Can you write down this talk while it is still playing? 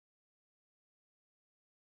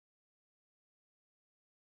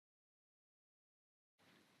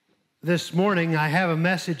This morning, I have a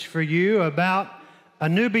message for you about a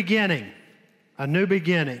new beginning. A new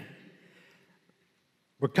beginning.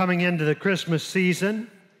 We're coming into the Christmas season,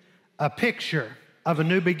 a picture of a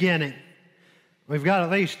new beginning. We've got at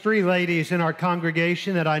least 3 ladies in our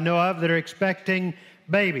congregation that I know of that are expecting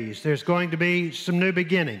babies. There's going to be some new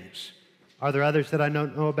beginnings. Are there others that I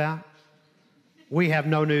don't know about? We have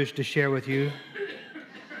no news to share with you.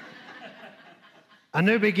 A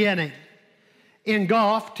new beginning. In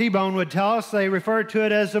golf, T-Bone would tell us they refer to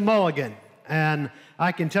it as a mulligan. And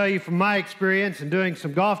I can tell you from my experience in doing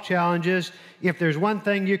some golf challenges, if there's one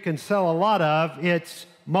thing you can sell a lot of, it's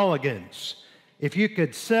mulligans. If you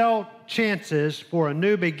could sell chances for a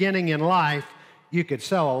new beginning in life, you could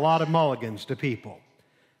sell a lot of mulligans to people.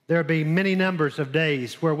 There'll be many numbers of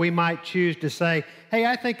days where we might choose to say, hey,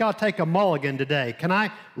 I think I'll take a mulligan today. Can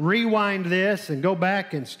I rewind this and go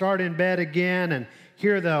back and start in bed again and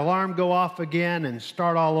hear the alarm go off again and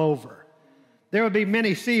start all over? There will be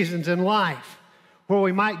many seasons in life where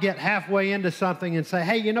we might get halfway into something and say,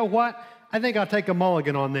 hey, you know what? I think I'll take a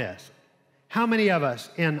mulligan on this. How many of us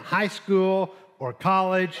in high school or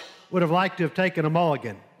college would have liked to have taken a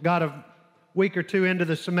mulligan, got a week or 2 into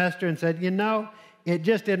the semester and said, you know, it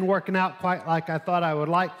just isn't working out quite like I thought I would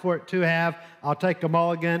like for it to have. I'll take a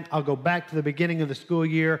mulligan. I'll go back to the beginning of the school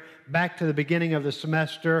year, back to the beginning of the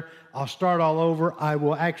semester. I'll start all over. I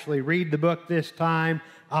will actually read the book this time.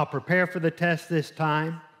 I'll prepare for the test this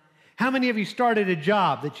time. How many of you started a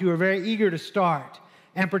job that you were very eager to start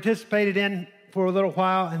and participated in for a little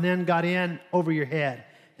while and then got in over your head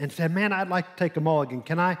and said, man, I'd like to take a mulligan.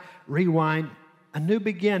 Can I rewind? A new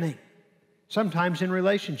beginning. Sometimes in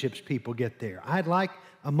relationships, people get there. I'd like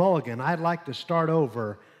a mulligan. I'd like to start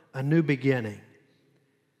over, a new beginning.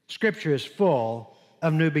 Scripture is full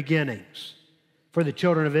of new beginnings. For the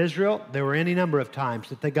children of Israel, there were any number of times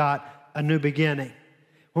that they got a new beginning.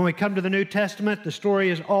 When we come to the New Testament, the story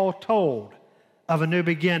is all told of a new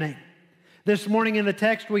beginning. This morning in the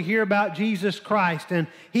text, we hear about Jesus Christ, and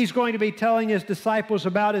he's going to be telling his disciples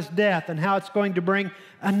about his death and how it's going to bring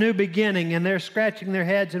a new beginning, and they're scratching their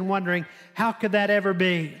heads and wondering, how could that ever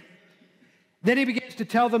be? Then he begins to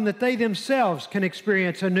tell them that they themselves can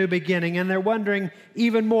experience a new beginning, and they're wondering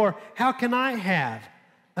even more, how can I have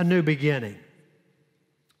a new beginning?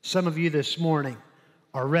 Some of you this morning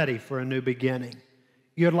are ready for a new beginning.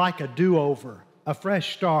 You'd like a do-over, a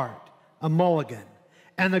fresh start, a mulligan.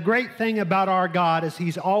 And the great thing about our God is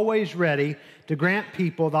he's always ready to grant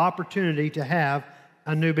people the opportunity to have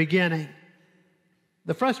a new beginning.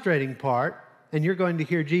 The frustrating part, and you're going to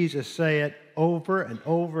hear Jesus say it over and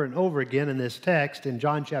over and over again in this text in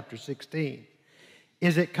John chapter 16,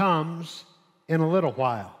 is it comes in a little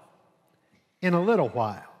while. In a little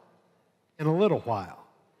while. In a little while.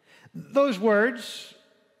 Those words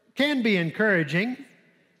can be encouraging.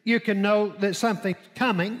 You can know that something's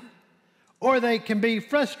coming. Or they can be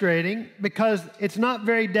frustrating because it's not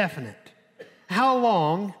very definite. How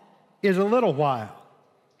long is a little while?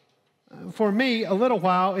 For me, a little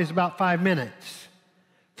while is about 5 minutes.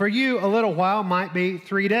 For you, a little while might be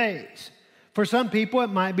 3 days. For some people, it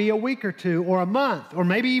might be a week or 2 or a month or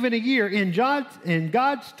maybe even a year. In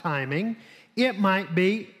God's timing, it might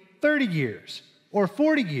be 30 years or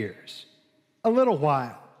 40 years. A little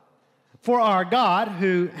while. For our God,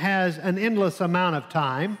 who has an endless amount of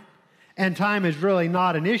time, and time is really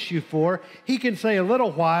not an issue for, he can say a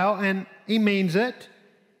little while and he means it,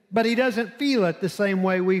 but he doesn't feel it the same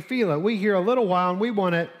way we feel it. We hear a little while and we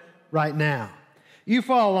want it right now. You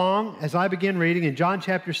follow along as I begin reading in John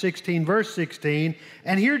chapter 16, verse 16,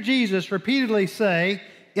 and hear Jesus repeatedly say,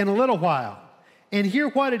 in a little while, and hear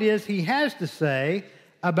what it is he has to say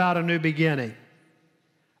about a new beginning.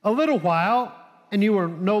 A little while, and you will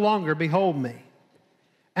no longer behold me.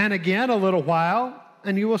 And again, a little while,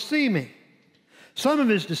 and you will see me. Some of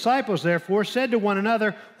his disciples, therefore, said to one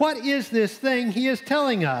another, what is this thing he is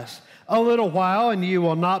telling us? A little while, and you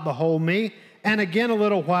will not behold me, and again a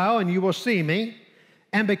little while, and you will see me,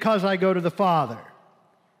 and because I go to the Father.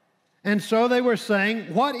 And so they were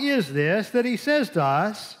saying, what is this that he says to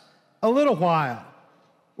us, a little while?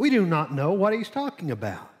 We do not know what he's talking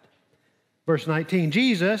about. Verse 19,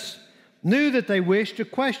 Jesus knew that they wished to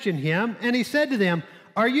question him, and he said to them,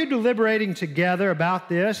 are you deliberating together about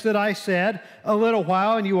this, that I said, a little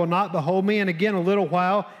while and you will not behold me, and again a little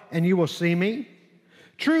while and you will see me?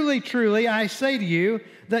 Truly, truly, I say to you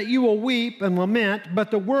that you will weep and lament,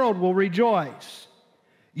 but the world will rejoice.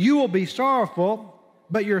 You will be sorrowful,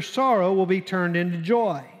 but your sorrow will be turned into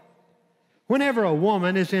joy. Whenever a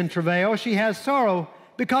woman is in travail, she has sorrow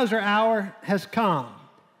because her hour has come.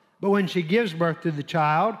 But when she gives birth to the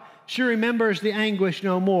child, she remembers the anguish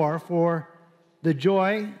no more, for the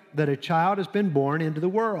joy that a child has been born into the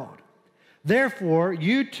world. Therefore,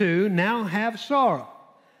 you too now have sorrow,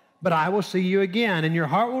 but I will see you again, and your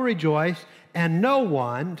heart will rejoice, and no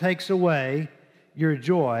one takes away your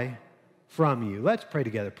joy from you." Let's pray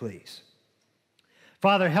together, please.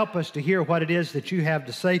 Father, help us to hear what it is that you have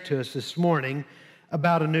to say to us this morning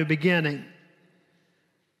about a new beginning.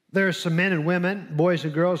 There are some men and women, boys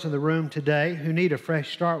and girls in the room today who need a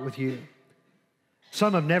fresh start with you.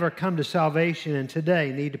 Some have never come to salvation and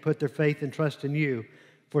today need to put their faith and trust in you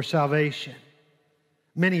for salvation.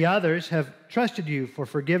 Many others have trusted you for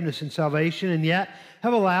forgiveness and salvation and yet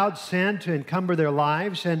have allowed sin to encumber their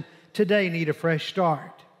lives and today need a fresh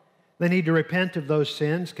start. They need to repent of those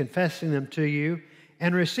sins, confessing them to you,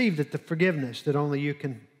 and receive the forgiveness that only you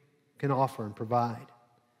can offer and provide.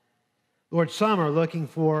 Lord, some are looking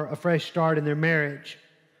for a fresh start in their marriage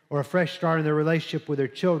or a fresh start in their relationship with their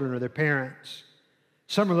children or their parents.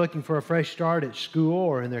 Some are looking for a fresh start at school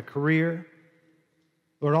or in their career.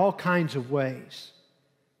 Lord, all kinds of ways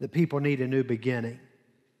that people need a new beginning.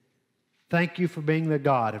 Thank you for being the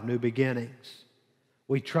God of new beginnings.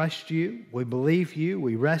 We trust you, we believe you,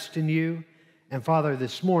 we rest in you. And Father,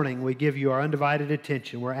 this morning we give you our undivided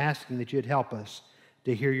attention. We're asking that you'd help us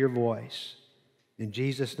to hear your voice. In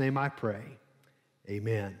Jesus' name I pray,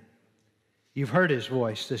 amen. You've heard his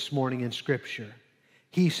voice this morning in Scripture.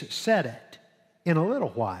 He's said it in a little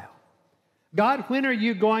while. God, when are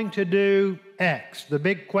you going to do X? The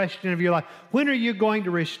big question of your life. When are you going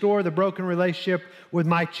to restore the broken relationship with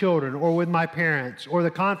my children or with my parents or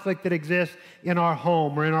the conflict that exists in our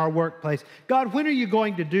home or in our workplace? God, when are you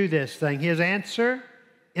going to do this thing? His answer,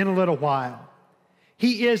 in a little while.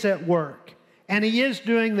 He is at work, and he is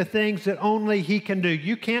doing the things that only he can do.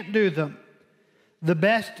 You can't do them. The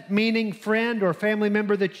best meaning friend or family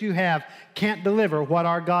member that you have can't deliver what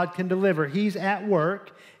our God can deliver. He's at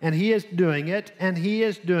work, and he is doing it, and he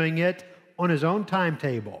is doing it on his own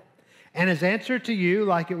timetable. And his answer to you,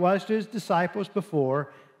 like it was to his disciples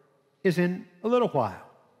before, is in a little while.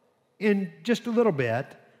 In just a little bit,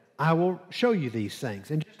 I will show you these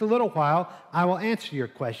things. In just a little while, I will answer your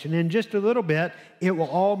question. In just a little bit, it will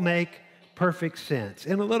all make perfect sense.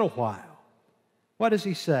 In a little while. What does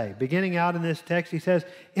he say? Beginning out in this text, he says,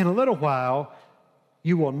 in a little while,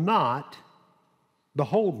 you will not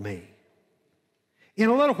behold me. In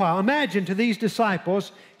a little while, imagine to these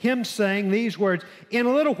disciples, him saying these words, in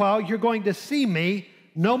a little while, you're going to see me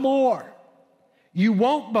no more. You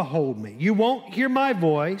won't behold me. You won't hear my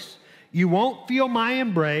voice. You won't feel my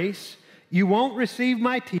embrace. You won't receive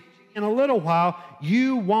my teaching. In a little while,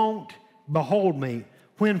 you won't behold me.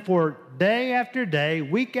 When for day after day,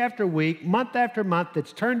 week after week, month after month,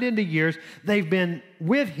 that's turned into years, they've been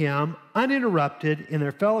with him uninterrupted in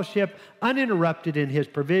their fellowship, uninterrupted in his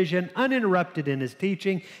provision, uninterrupted in his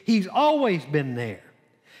teaching. He's always been there.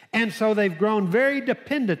 And so they've grown very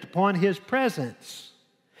dependent upon his presence.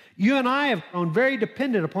 You and I have grown very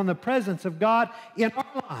dependent upon the presence of God in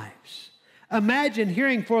our lives. Imagine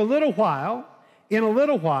hearing for a little while, in a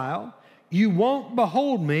little while, you won't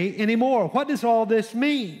behold me anymore. What does all this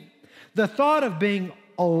mean? The thought of being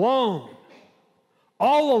alone,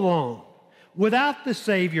 all alone, without the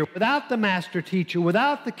Savior, without the Master Teacher,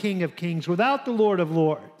 without the King of Kings, without the Lord of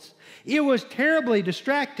Lords. It was terribly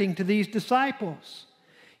distracting to these disciples.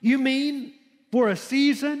 You mean for a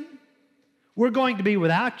season, we're going to be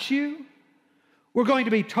without you? We're going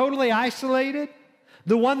to be totally isolated?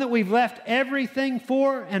 The one that we've left everything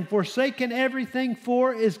for and forsaken everything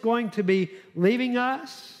for is going to be leaving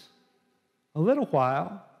us? A little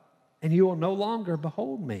while, and you will no longer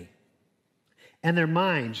behold me. And their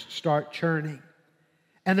minds start churning,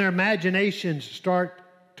 and their imaginations start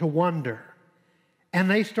to wander, and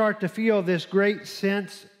they start to feel this great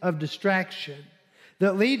sense of distraction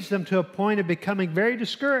that leads them to a point of becoming very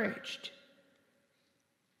discouraged.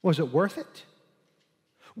 Was it worth it?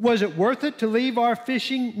 Was it worth it to leave our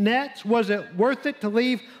fishing nets? Was it worth it to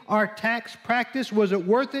leave our tax practice? Was it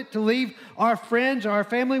worth it to leave our friends, our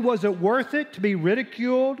family? Was it worth it to be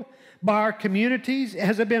ridiculed by our communities?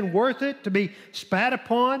 Has it been worth it to be spat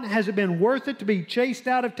upon? Has it been worth it to be chased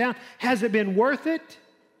out of town? Has it been worth it?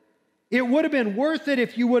 It would have been worth it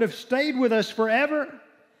if you would have stayed with us forever,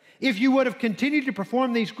 if you would have continued to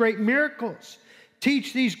perform these great miracles,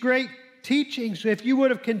 teach these great teachings, if you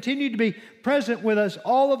would have continued to be present with us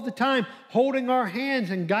all of the time, holding our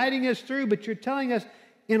hands and guiding us through. But you're telling us,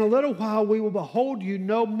 in a little while we will behold you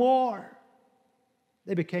no more.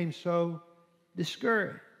 They became so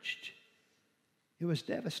discouraged. It was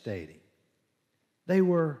devastating. They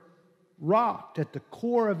were rocked at the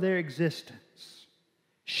core of their existence,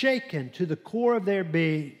 shaken to the core of their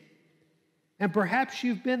being. And perhaps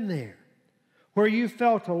you've been there, where you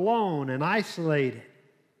felt alone and isolated.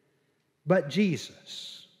 But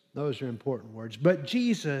Jesus, those are important words, but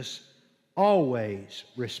Jesus always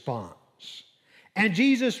responds. And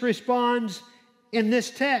Jesus responds in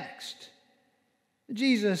this text.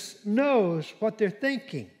 Jesus knows what they're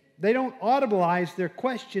thinking. They don't audibilize their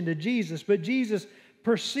question to Jesus, but Jesus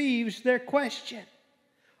perceives their question.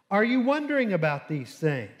 Are you wondering about these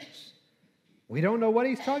things? We don't know what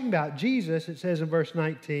he's talking about. Jesus, it says in verse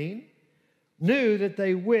 19, knew that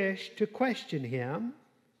they wished to question him,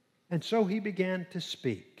 and so he began to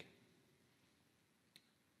speak.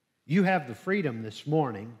 You have the freedom this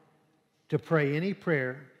morning to pray any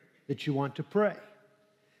prayer that you want to pray,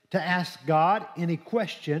 to ask God any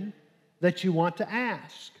question that you want to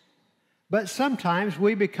ask. But sometimes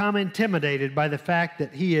we become intimidated by the fact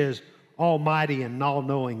that he is almighty and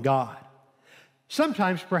all-knowing God.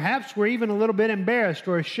 Sometimes perhaps we're even a little bit embarrassed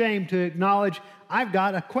or ashamed to acknowledge, I've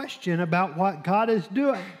got a question about what God is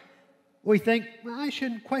doing. We think, well, I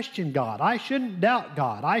shouldn't question God. I shouldn't doubt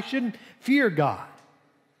God. I shouldn't fear God.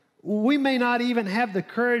 We may not even have the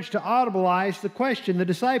courage to audibilize the question. The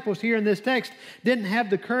disciples here in this text didn't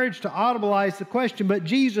have the courage to audibilize the question, but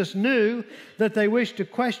Jesus knew that they wished to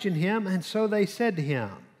question him, and so they said to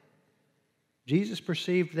him. Jesus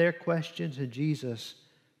perceived their questions, and Jesus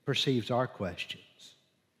perceives our questions.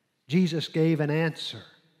 Jesus gave an answer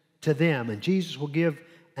to them, and Jesus will give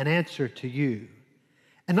an answer to you.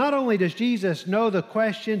 And not only does Jesus know the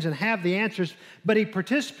questions and have the answers, but he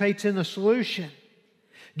participates in the solution.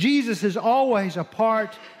 Jesus is always a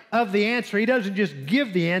part of the answer. He doesn't just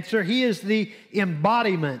give the answer. He is the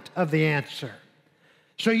embodiment of the answer.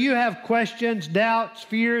 So you have questions, doubts,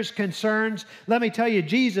 fears, concerns. Let me tell you,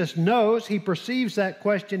 Jesus knows. He perceives that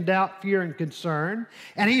question, doubt, fear, and concern.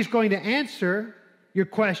 And he's going to answer your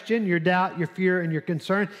question, your doubt, your fear, and your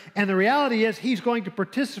concern. And the reality is he's going to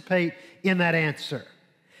participate in that answer.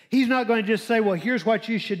 He's not going to just say, well, here's what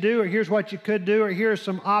you should do, or here's what you could do, or here are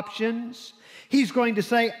some options. He's going to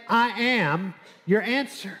say, I am your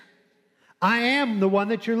answer. I am the one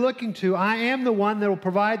that you're looking to. I am the one that will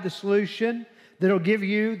provide the solution, that will give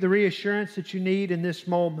you the reassurance that you need in this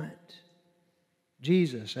moment.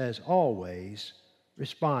 Jesus, as always,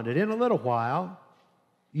 responded, in a little while,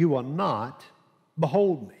 you will not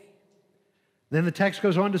behold me. Then the text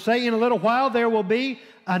goes on to say, in a little while there will be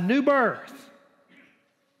a new birth.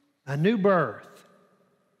 A new birth.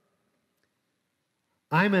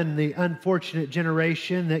 I'm in the unfortunate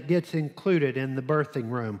generation that gets included in the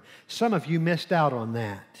birthing room. Some of you missed out on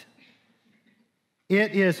that.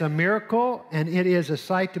 It is a miracle, and it is a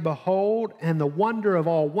sight to behold, and the wonder of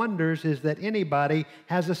all wonders is that anybody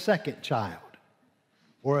has a second child,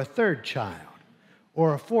 or a third child,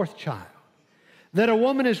 or a fourth child. That a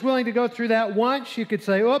woman is willing to go through that once. You could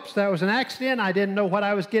say, oops, that was an accident. I didn't know what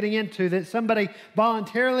I was getting into. That somebody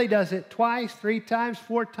voluntarily does it twice, 3 times,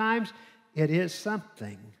 4 times. It is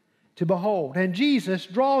something to behold. And Jesus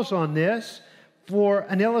draws on this for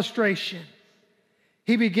an illustration.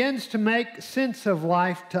 He begins to make sense of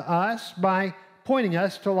life to us by pointing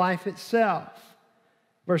us to life itself.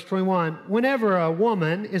 Verse 21, whenever a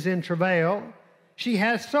woman is in travail, she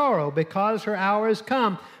has sorrow because her hour has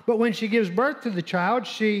come. But when she gives birth to the child,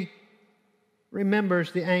 she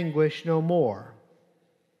remembers the anguish no more,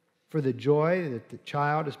 for the joy that the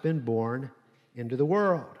child has been born into the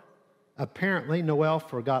world. Apparently, Noelle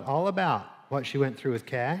forgot all about what she went through with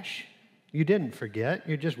Cash. You didn't forget.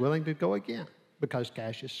 You're just willing to go again because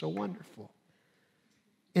Cash is so wonderful.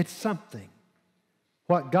 It's something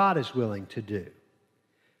what God is willing to do.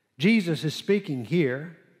 Jesus is speaking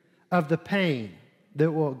here of the pain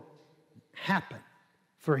that will happen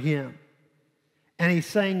for him. And he's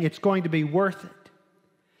saying it's going to be worth it.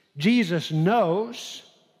 Jesus knows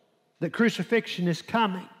that crucifixion is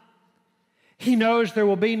coming. He knows there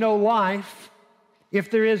will be no life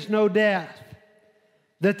if there is no death,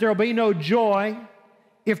 that there will be no joy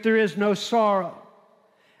if there is no sorrow.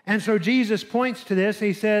 And so Jesus points to this.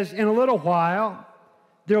 He says, in a little while,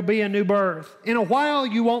 there will be a new birth. In a while,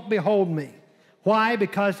 you won't behold me. Why?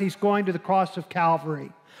 Because he's going to the cross of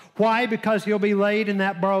Calvary. Why? Because he'll be laid in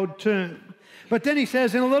that borrowed tomb. But then he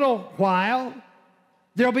says, in a little while,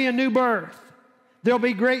 there'll be a new birth. There'll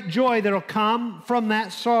be great joy that'll come from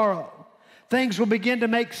that sorrow. Things will begin to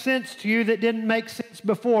make sense to you that didn't make sense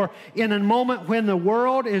before. In a moment when the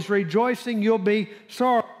world is rejoicing, you'll be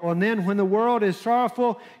sorrowful. And then when the world is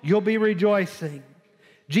sorrowful, you'll be rejoicing.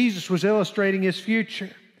 Jesus was illustrating his future.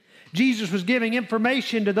 Jesus was giving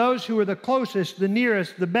information to those who were the closest, the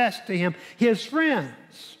nearest, the best to him, his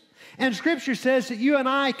friends. And Scripture says that you and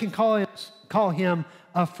I can call him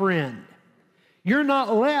a friend. You're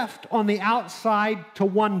not left on the outside to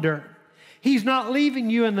wonder. He's not leaving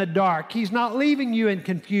you in the dark. He's not leaving you in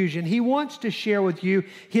confusion. He wants to share with you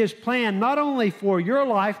His plan, not only for your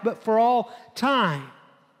life, but for all time.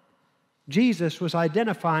 Jesus was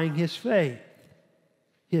identifying His faith.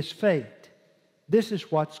 His fate. This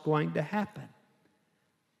is what's going to happen.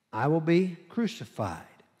 I will be crucified.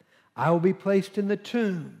 I will be placed in the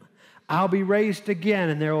tomb. I'll be raised again,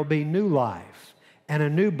 and there will be new life and a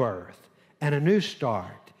new birth and a new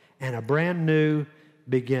start and a brand new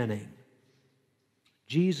beginning.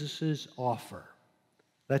 Jesus' offer,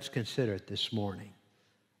 let's consider it this morning,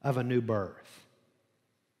 of a new birth.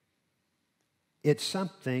 It's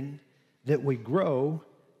something that we grow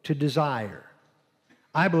to desire.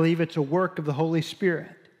 I believe it's a work of the Holy Spirit.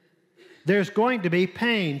 There's going to be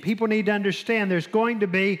pain. People need to understand there's going to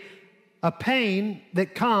be a pain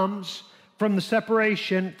that comes from the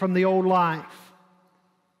separation from the old life.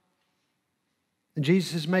 And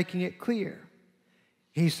Jesus is making it clear.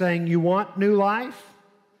 He's saying, you want new life?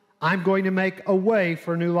 I'm going to make a way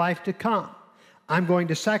for new life to come. I'm going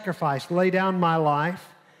to sacrifice, lay down my life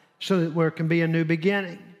so that there can be a new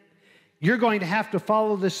beginning. You're going to have to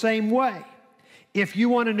follow the same way. If you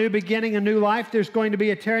want a new beginning, a new life, there's going to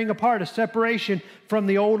be a tearing apart, a separation from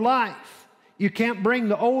the old life. You can't bring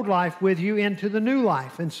the old life with you into the new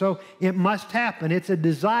life, and so it must happen. It's a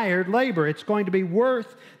desired labor. It's going to be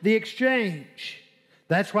worth the exchange.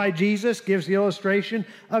 That's why Jesus gives the illustration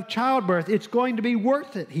of childbirth. It's going to be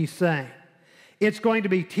worth it, He's saying. It's going to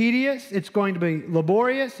be tedious. It's going to be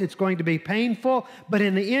laborious. It's going to be painful. But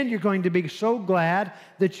in the end, you're going to be so glad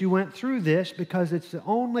that you went through this because it's the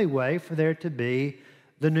only way for there to be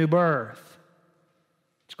the new birth.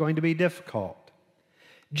 It's going to be difficult.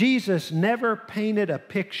 Jesus never painted a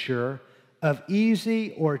picture of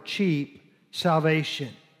easy or cheap salvation.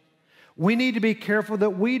 We need to be careful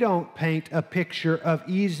that we don't paint a picture of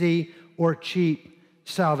easy or cheap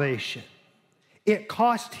salvation. It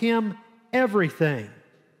cost Him everything,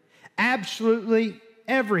 absolutely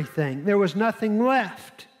everything. There was nothing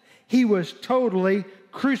left. He was totally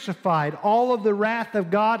crucified. All of the wrath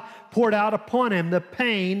of God poured out upon Him, the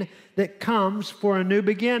pain that comes for a new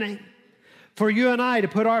beginning. For you and I to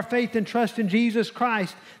put our faith and trust in Jesus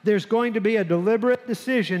Christ, there's going to be a deliberate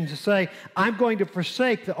decision to say, I'm going to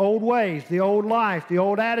forsake the old ways, the old life, the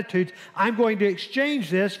old attitudes. I'm going to exchange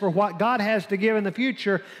this for what God has to give in the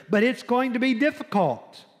future, but it's going to be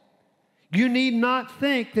difficult. You need not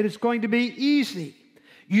think that it's going to be easy.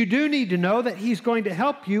 You do need to know that He's going to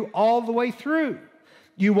help you all the way through.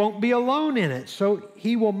 You won't be alone in it, so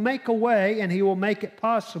He will make a way and He will make it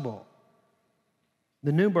possible.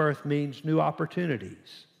 The new birth means new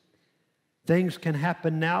opportunities. Things can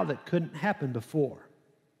happen now that couldn't happen before.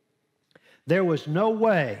 There was no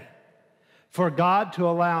way for God to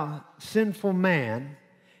allow sinful man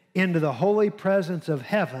into the holy presence of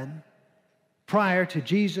heaven prior to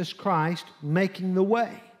Jesus Christ making the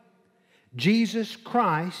way. Jesus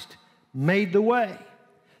Christ made the way.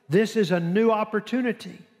 This is a new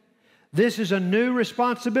opportunity. This is a new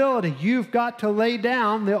responsibility. You've got to lay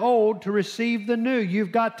down the old to receive the new.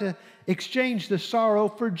 You've got to exchange the sorrow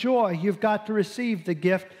for joy. You've got to receive the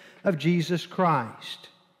gift of Jesus Christ.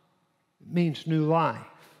 It means new life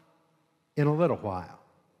in a little while.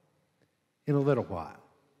 In a little while.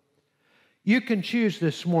 You can choose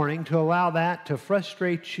this morning to allow that to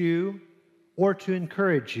frustrate you or to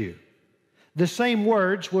encourage you. The same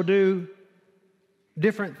words will do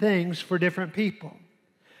different things for different people.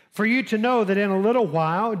 For you to know that in a little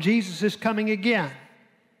while, Jesus is coming again.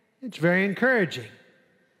 It's very encouraging.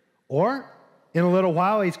 Or, in a little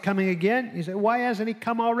while, He's coming again. You say, why hasn't He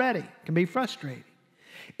come already? It can be frustrating.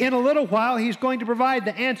 In a little while, He's going to provide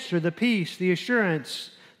the answer, the peace, the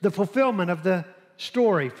assurance, the fulfillment of the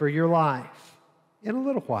story for your life. In a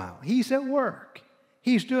little while. He's at work.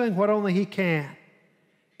 He's doing what only He can.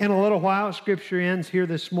 In a little while, Scripture ends here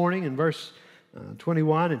this morning in verse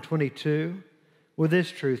 21 and 22. With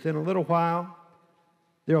this truth, in a little while,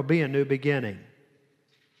 there will be a new beginning.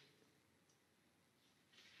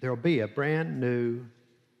 There will be a brand new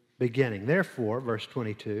beginning. Therefore, verse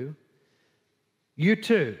 22, you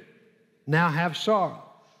too now have sorrow,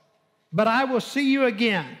 but I will see you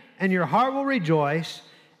again, and your heart will rejoice,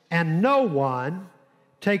 and no one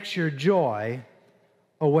takes your joy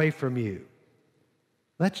away from you.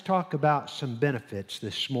 Let's talk about some benefits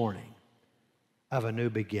this morning of a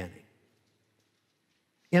new beginning.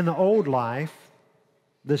 In the old life,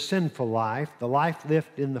 the sinful life, the life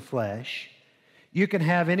lived in the flesh, you can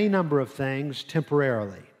have any number of things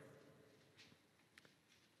temporarily.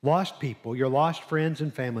 Lost people, your lost friends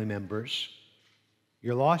and family members,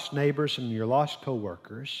 your lost neighbors and your lost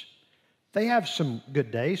co-workers, they have some good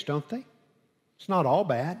days, don't they? It's not all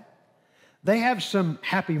bad. They have some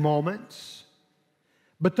happy moments,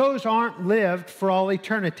 but those aren't lived for all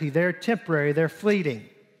eternity. They're temporary, they're fleeting.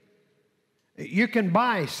 You can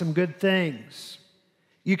buy some good things.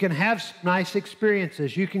 You can have some nice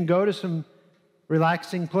experiences. You can go to some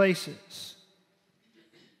relaxing places.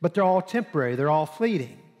 But they're all temporary, they're all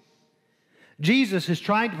fleeting. Jesus is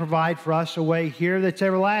trying to provide for us a way here that's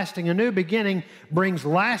everlasting. A new beginning brings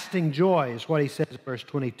lasting joy, is what he says in verse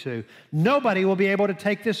 22. Nobody will be able to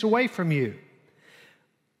take this away from you.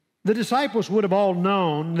 The disciples would have all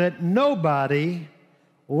known that nobody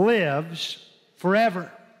lives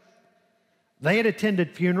forever. They had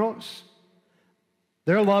attended funerals.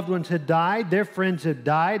 Their loved ones had died. Their friends had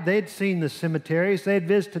died. They'd seen the cemeteries. They had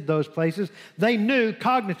visited those places. They knew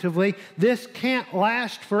cognitively this can't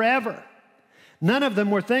last forever. None of them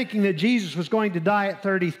were thinking that Jesus was going to die at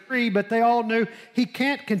 33, but they all knew he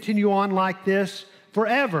can't continue on like this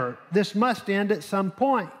forever. This must end at some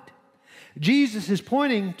point. Jesus is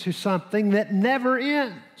pointing to something that never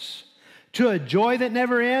ends, to a joy that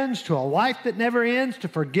never ends, to a life that never ends, to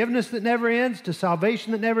forgiveness that never ends, to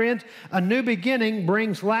salvation that never ends. A new beginning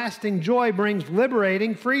brings lasting joy, brings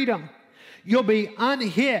liberating freedom. You'll be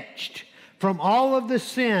unhitched from all of the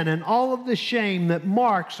sin and all of the shame that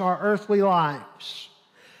marks our earthly lives.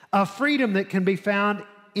 A freedom that can be found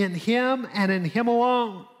in Him and in Him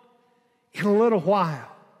alone. In a little while,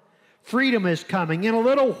 freedom is coming. In a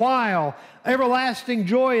little while, everlasting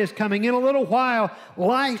joy is coming. In a little while,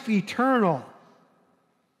 life eternal.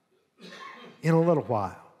 In a little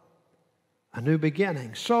while, a new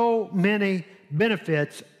beginning. So many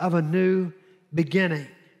benefits of a new beginning.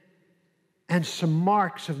 And some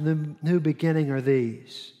marks of the new beginning are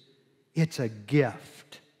these. It's a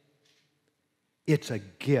gift. It's a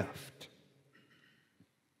gift.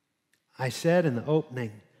 I said in the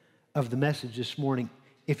opening of the message this morning,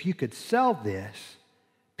 if you could sell this,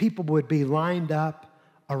 people would be lined up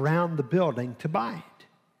around the building to buy it.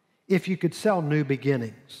 If you could sell new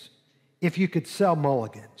beginnings, if you could sell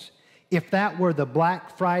mulligans, if that were the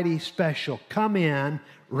Black Friday special, come in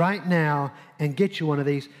right now and get you one of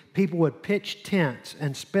these. People would pitch tents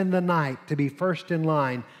and spend the night to be first in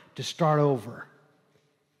line to start over.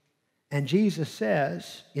 And Jesus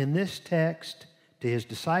says in this text to his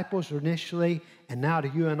disciples initially and now to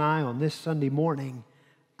you and I on this Sunday morning,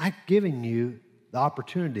 I'm giving you the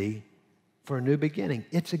opportunity for a new beginning.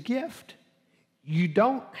 It's a gift. You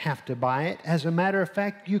don't have to buy it. As a matter of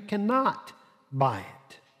fact, you cannot buy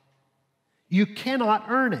it. You cannot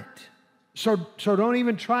earn it. So don't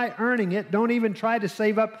even try earning it. Don't even try to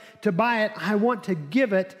save up to buy it. I want to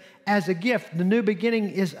give it as a gift. The new beginning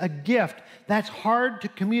is a gift. That's hard to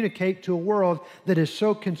communicate to a world that is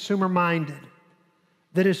so consumer-minded,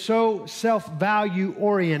 that is so self-value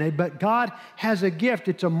oriented. But God has a gift.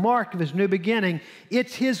 It's a mark of His new beginning.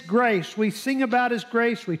 It's His grace. We sing about His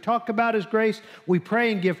grace. We talk about His grace. We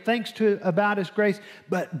pray and give thanks about His grace.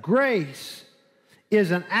 But grace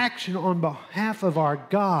is an action on behalf of our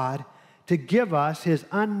God to give us His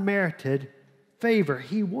unmerited favor.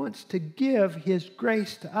 He wants to give His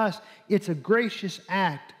grace to us. It's a gracious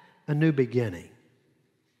act, a new beginning.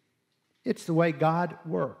 It's the way God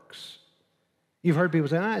works. You've heard people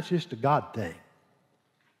say, it's just a God thing.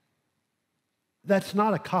 That's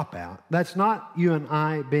not a cop-out. That's not you and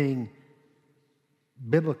I being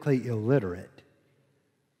biblically illiterate.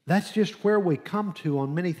 That's just where we come to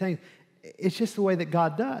on many things. It's just the way that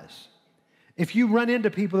God does. If you run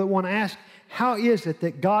into people that want to ask, how is it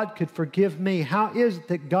that God could forgive me? How is it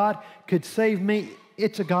that God could save me?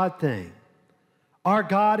 It's a God thing. Our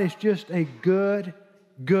God is just a good,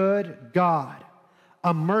 good God.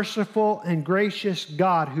 A merciful and gracious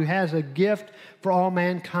God who has a gift for all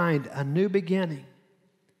mankind, a new beginning.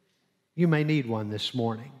 You may need one this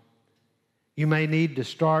morning. You may need to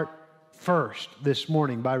start first this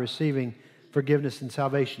morning by receiving forgiveness and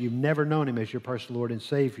salvation. You've never known Him as your personal Lord and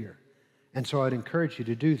Savior. And so I'd encourage you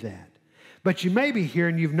to do that. But you may be here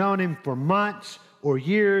and you've known Him for months or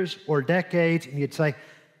years or decades, and you'd say,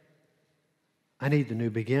 I need the new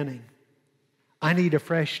beginning. I need a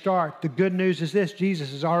fresh start. The good news is this: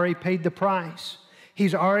 Jesus has already paid the price.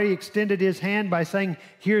 He's already extended His hand by saying,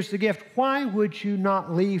 here's the gift. Why would you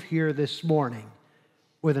not leave here this morning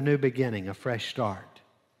with a new beginning, a fresh start?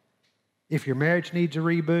 If your marriage needs a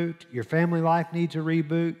reboot, your family life needs a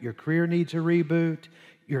reboot, your career needs a reboot,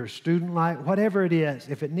 your student life, whatever it is,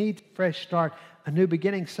 if it needs a fresh start, a new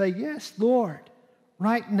beginning, say, yes, Lord,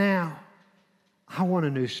 right now, I want a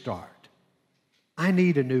new start. I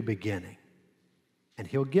need a new beginning. And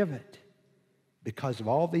He'll give it because of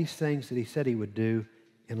all these things that He said He would do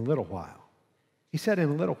in a little while. He said in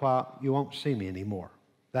a little while, you won't see me anymore.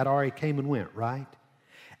 That already came and went, right?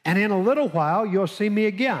 And in a little while, you'll see me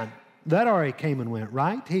again. That already came and went,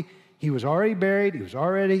 right? He was already buried. He was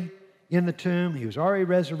already in the tomb. He was already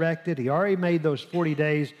resurrected. He already made those 40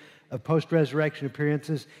 days of post-resurrection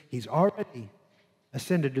appearances. He's already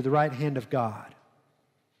ascended to the right hand of God.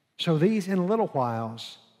 So these in a little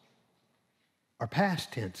whiles are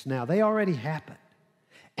past tense now. They already happened.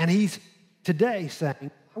 And he's today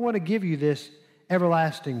saying, I want to give you this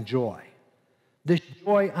everlasting joy, this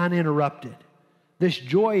joy uninterrupted, this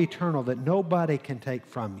joy eternal that nobody can take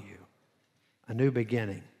from you, a new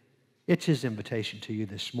beginning. It's his invitation to you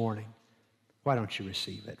this morning. Why don't you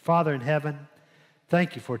receive it? Father in heaven,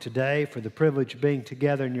 thank you for today, for the privilege of being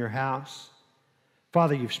together in your house.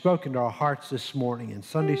 Father, you've spoken to our hearts this morning in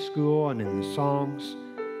Sunday school and in the songs,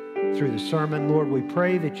 through the sermon. Lord, we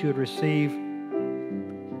pray that you would receive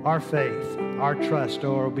our faith, our trust,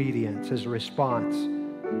 our obedience as a response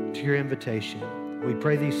to your invitation. We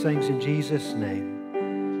pray these things in Jesus'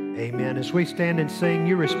 name. Amen. As we stand and sing,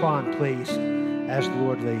 you respond, please, as the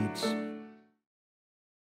Lord leads.